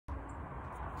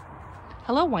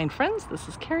Hello wine friends, this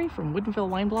is Carrie from Woodinville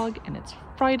Wine Blog, and it's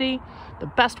Friday, the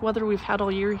best weather we've had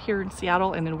all year here in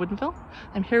Seattle and in Woodinville.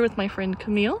 I'm here with my friend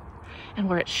Camille, and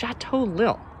we're at Chateau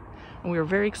Lill, and we are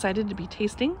very excited to be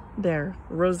tasting their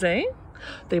rosé.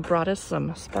 They brought us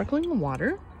some sparkling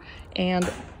water, and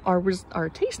our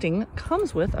tasting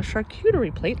comes with a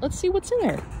charcuterie plate. Let's see what's in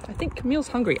there. I think Camille's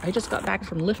hungry. I just got back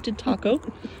from Lifted Taco,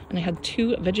 and I had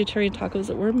 2 vegetarian tacos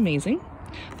that were amazing.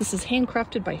 This is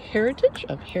handcrafted by Heritage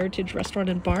of Heritage Restaurant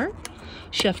and Bar,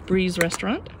 Chef Bree's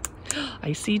Restaurant.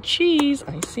 I see cheese,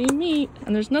 I see meat,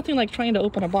 and there's nothing like trying to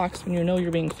open a box when you know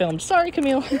you're being filmed. Sorry,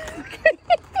 Camille.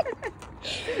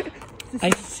 I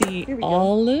see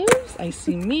olives, I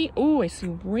see meat, oh, I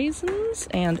see raisins,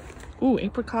 and ooh,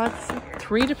 apricots,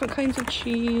 3 different kinds of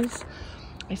cheese.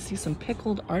 I see some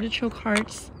pickled artichoke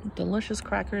hearts, delicious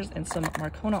crackers, and some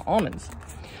Marcona almonds.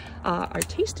 Our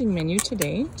tasting menu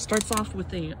today starts off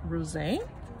with a rosé.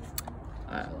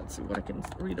 Let's see what I can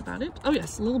read about it. Oh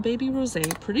yes, Lill Bebe Rose,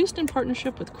 produced in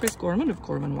partnership with Chris Gorman of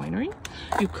Gorman Winery.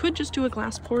 You could just do a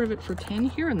glass pour of it for 10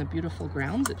 here in the beautiful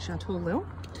grounds at Chateau Lill.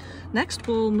 Next,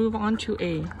 we'll move on to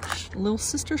a Lill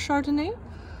Sister Chardonnay,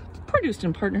 produced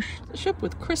in partnership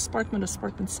with Chris Sparkman of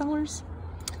Sparkman Cellars.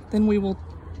 Then we will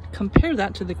compare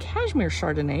that to the Cashmere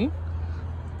Chardonnay,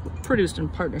 produced in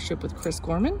partnership with Chris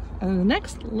Gorman. And then the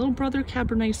next, Lill Brother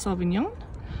Cabernet Sauvignon,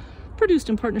 produced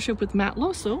in partnership with Matt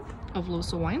Loso of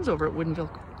Loso Wines over at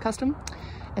Woodinville Custom.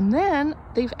 And then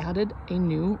they've added a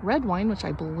new red wine, which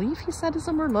I believe he said is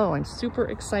a Merlot. I'm super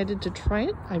excited to try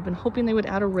it. I've been hoping they would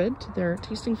add a red to their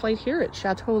tasting flight here at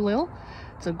Chateau Lill.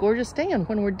 It's a gorgeous day, and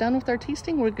when we're done with our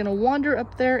tasting, we're gonna wander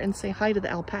up there and say hi to the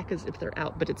alpacas if they're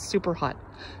out, but it's super hot.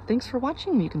 Thanks for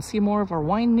watching. You can see more of our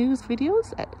wine news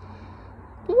videos at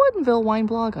Woodinville Wine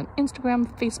Blog on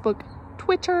Instagram, Facebook,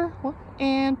 Twitter,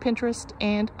 and Pinterest,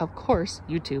 and of course,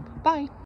 YouTube. Bye.